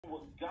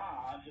what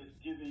God has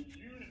given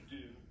you to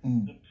do,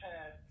 the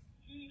path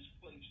He's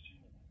placed you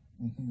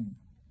on.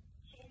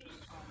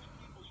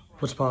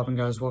 What's poppin',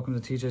 guys? Welcome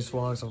to TJ's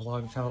Vlogs, a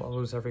vlog channel I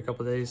uploads every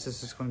couple of days.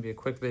 This is going to be a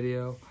quick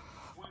video.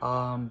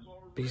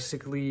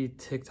 Basically,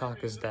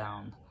 TikTok is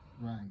down.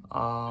 Right.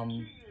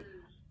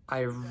 I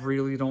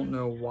really don't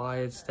know why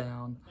it's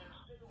down,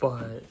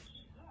 but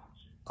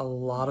a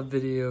lot of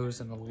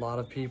videos and a lot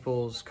of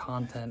people's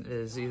content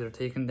is either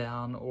taken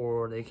down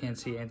or they can't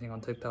see anything on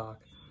TikTok.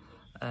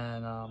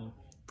 And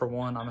for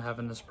one, I'm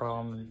having this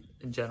problem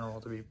in general,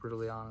 to be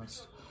brutally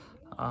honest.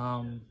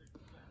 Right.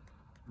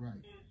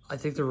 I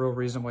think the real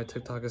reason why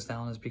TikTok is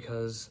down is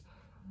because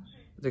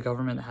the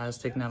government has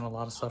taken down a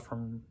lot of stuff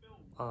from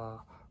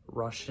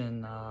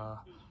Russian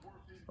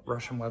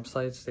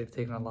websites. They've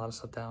taken a lot of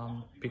stuff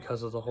down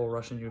because of the whole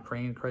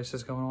Russian-Ukraine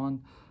crisis going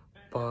on,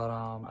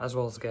 but as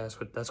well as gas.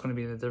 But that's going to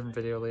be in a different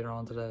video later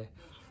on today.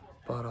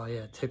 But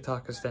yeah,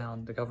 TikTok is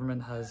down. The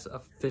government has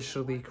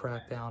officially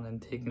cracked down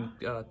and taken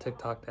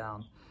TikTok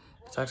down.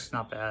 It's actually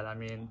not bad. I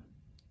mean,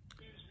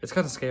 it's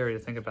kind of scary to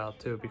think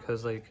about too,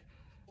 because like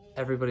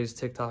everybody's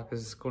TikTok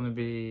is going to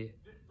be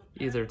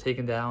either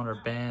taken down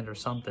or banned or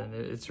something.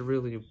 It's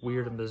really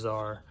weird and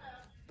bizarre.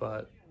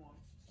 But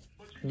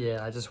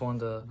yeah, I just wanted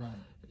to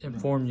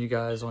inform you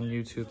guys on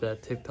YouTube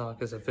that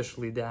TikTok is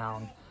officially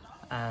down,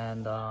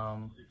 and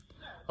a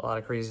lot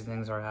of crazy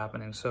things are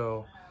happening.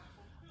 So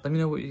let me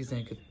know what you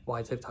think,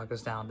 why TikTok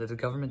is down. Did the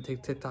government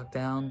take TikTok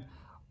down?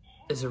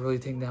 Is it really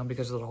taken down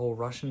because of the whole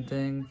Russian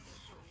thing?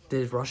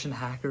 Did Russian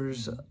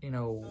hackers,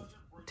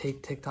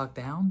 take TikTok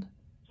down?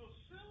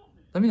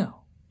 Let me know.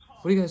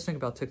 What do you guys think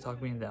about TikTok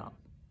being down?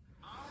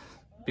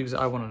 Because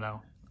I want to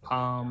know.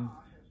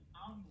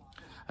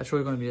 That's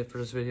really going to be it for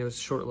this video. It's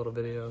a short little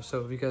video.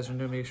 So if you guys are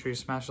new, make sure you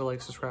smash the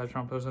like, subscribe,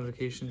 turn on post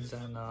notifications,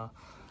 and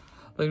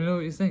let me know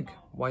what you think.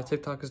 Why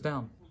TikTok is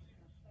down.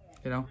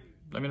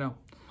 Let me know.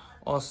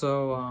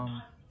 Also,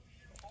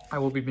 I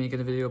will be making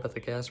a video about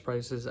the gas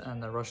prices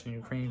and the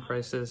Russian-Ukraine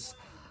crisis.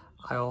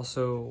 I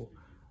also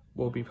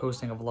will be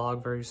posting a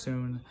vlog very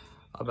soon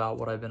about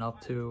what I've been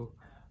up to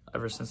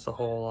ever since the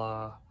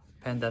whole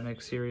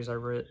pandemic series I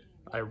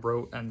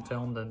wrote and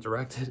filmed and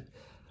directed.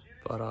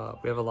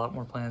 But we have a lot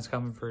more plans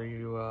coming for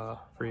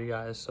you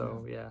guys.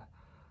 So yeah.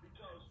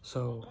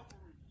 So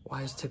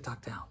why is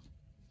TikTok down?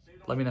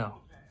 Let me know.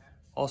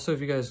 Also,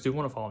 if you guys do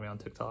want to follow me on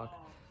TikTok,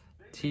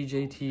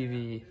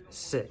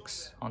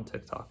 TJTV6 on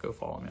TikTok, go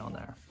follow me on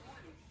there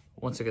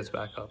once it gets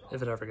back up,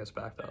 if it ever gets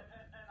backed up.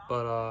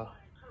 But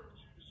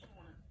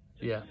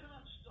yeah,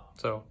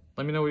 so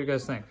let me know what you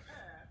guys think.